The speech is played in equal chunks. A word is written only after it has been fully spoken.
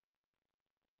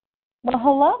Well,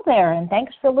 hello there, and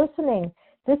thanks for listening.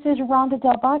 This is Rhonda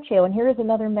Del Baccio, and here is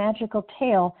another magical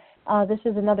tale. This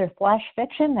is another flash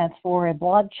fiction that's for a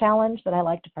blog challenge that I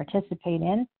like to participate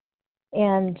in.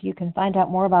 And you can find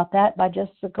out more about that by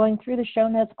just going through the show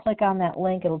notes. Click on that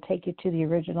link. It'll take you to the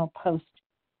original post.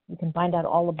 You can find out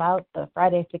all about the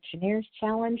Friday Fictioneers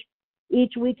Challenge.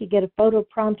 Each week you get a photo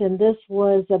prompt, and this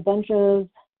was a bunch of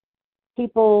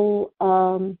people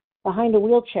behind a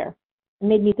wheelchair. It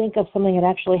made me think of something that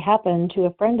actually happened to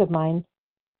a friend of mine.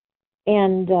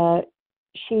 And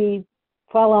she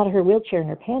fell out of her wheelchair and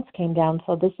her pants came down.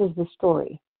 So this is the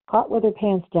story. Caught with her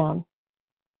pants down.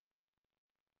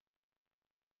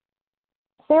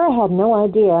 Sarah had no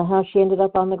idea how she ended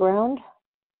up on the ground.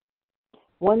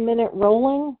 1 minute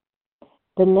rolling,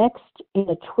 the next in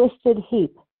a twisted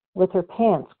heap with her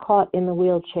pants caught in the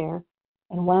wheelchair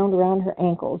and wound around her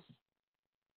ankles.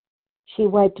 She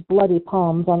wiped bloody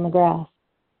palms on the grass.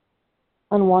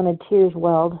 Unwanted tears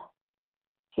welled.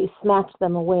 She smacked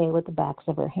them away with the backs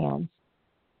of her hands.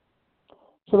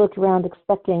 She looked around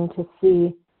expecting to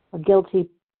see a guilty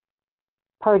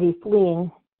party fleeing.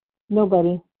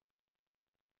 Nobody.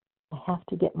 I have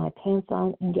to get my pants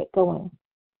on and get going.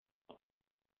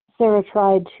 Sarah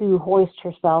tried to hoist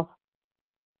herself,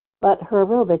 but her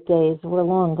aerobic days were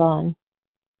long gone.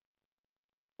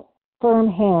 Firm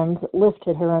hands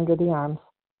lifted her under the arms.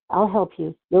 I'll help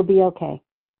you. You'll be okay.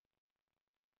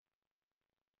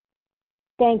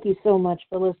 Thank you so much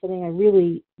for listening. I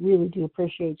really, really do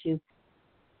appreciate you.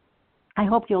 I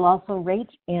hope you'll also rate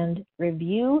and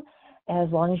review, as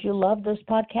long as you love this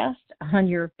podcast, on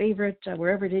your favorite,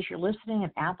 wherever it is you're listening,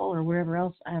 at Apple or wherever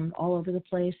else. I'm all over the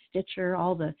place, Stitcher,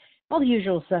 all the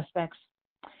usual suspects.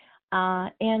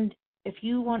 And if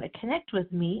you want to connect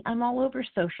with me, I'm all over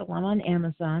social. I'm on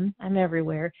Amazon. I'm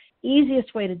everywhere.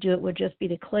 Easiest way to do it would just be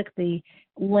to click the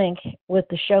link with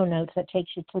the show notes that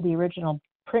takes you to the original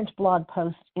print blog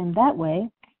post. In that way,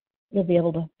 you'll be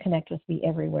able to connect with me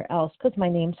everywhere else, because my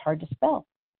name's hard to spell.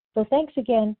 So thanks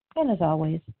again, and as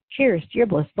always, cheers to your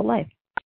blissful life.